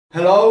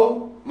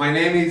Hello, my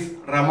name is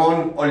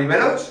Ramón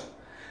Oliveros.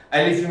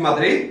 I live in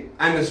Madrid.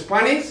 I'm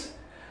Spanish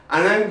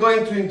and I'm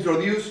going to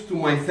introduce to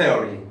my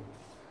theory.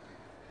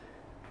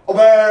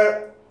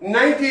 Over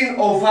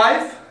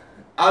 1905,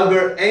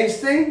 Albert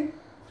Einstein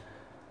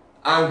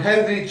and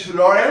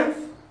Lorentz.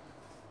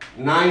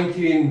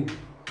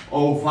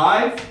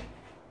 1905,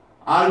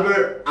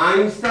 Albert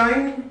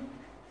Einstein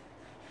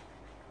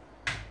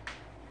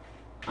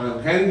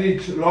and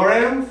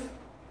Lorentz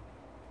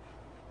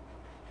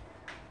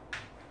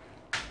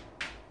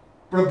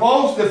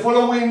proposed the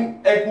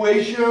following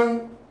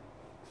equation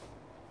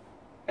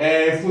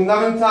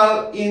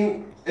fundamental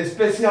in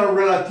special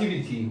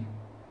relativity.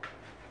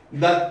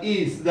 That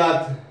is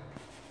that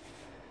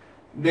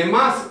the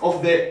mass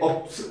of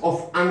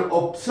an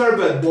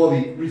observed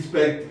body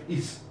respect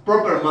its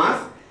proper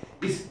mass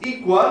is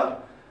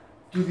equal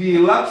to the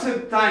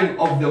elapsed time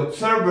of the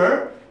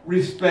observer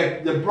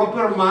respect the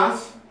proper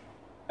mass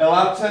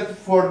elapsed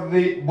for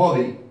the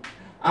body,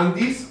 and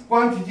this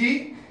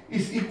quantity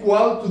is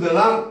equal to the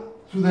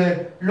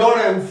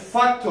Lorentz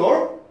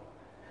factor,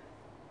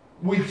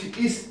 which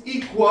is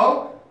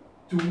equal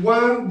to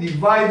 1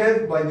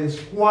 divided by the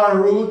square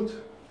root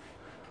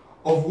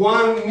of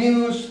 1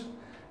 minus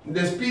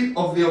the speed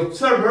of the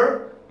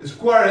observer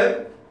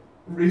squared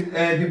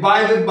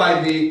divided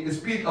by the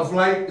speed of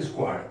light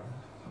squared.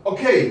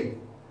 Okay,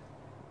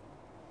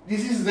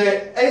 this is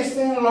the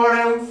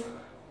Einstein-Lorentz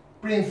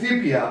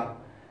Principia,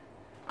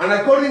 and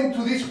according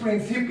to this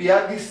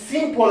Principia, this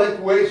simple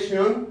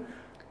equation,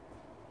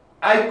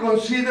 I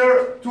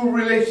consider two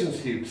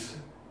relationships: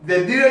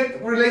 the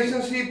direct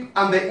relationship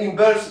and the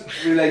inverse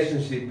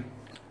relationship.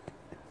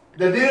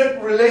 The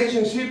direct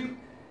relationship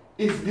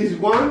is this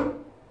one,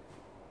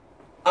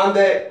 and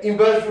the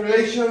inverse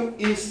relation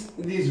is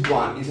this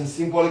one. It's a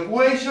simple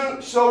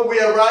equation, so we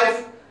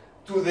arrive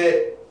to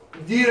the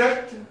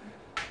direct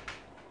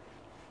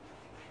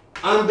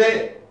and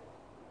the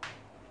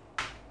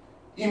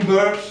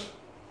inverse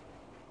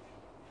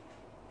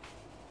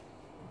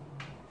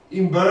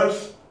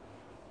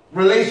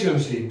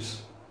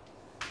relationships.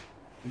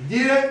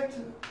 Direct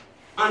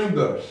and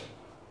inverse.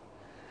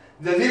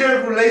 The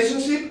direct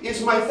relationship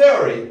is my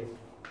theory.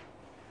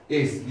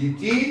 Is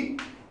dt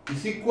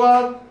is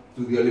equal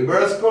to the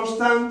Oliveros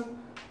constant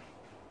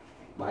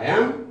by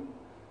m,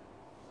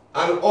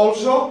 and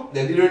also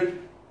the direct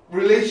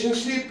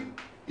relationship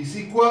is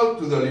equal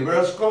to the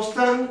Oliveros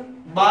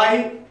constant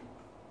by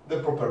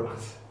the proper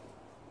mass.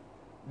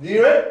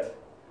 Direct,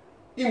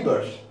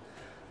 inverse.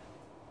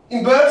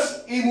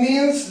 Inverse, it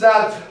means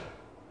that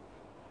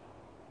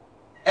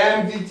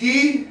m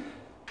dt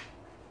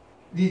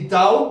d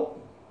tau,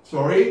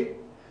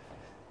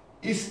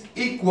 is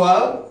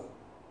equal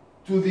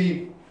to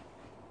the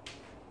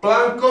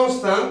Planck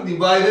constant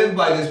divided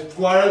by the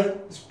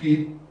squared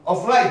speed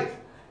of light,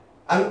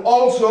 and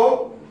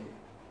also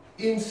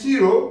in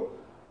zero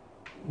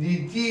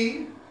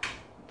dt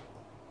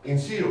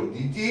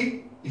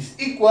is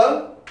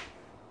equal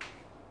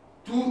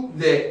to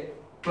the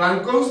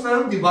Planck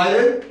constant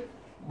divided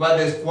by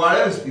the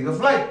squared speed of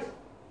light.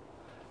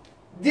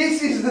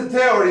 This is the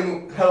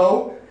theory.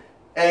 Hello,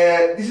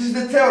 this is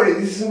the theory.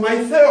 This is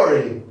my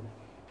theory.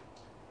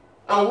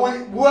 And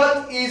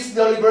what is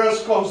the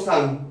Oliveros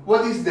constant?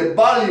 What is the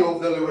value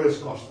of the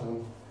Oliveros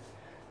constant?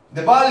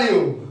 The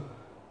value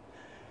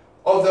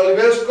of the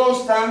Oliveros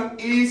constant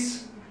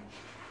is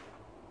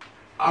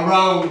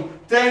around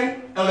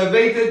 10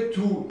 elevated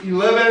to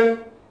 11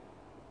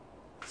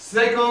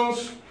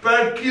 seconds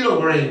per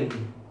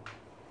kilogram.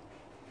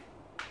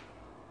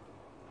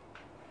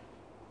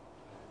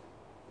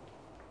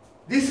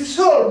 This is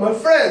all, my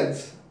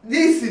friends.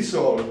 This is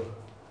all.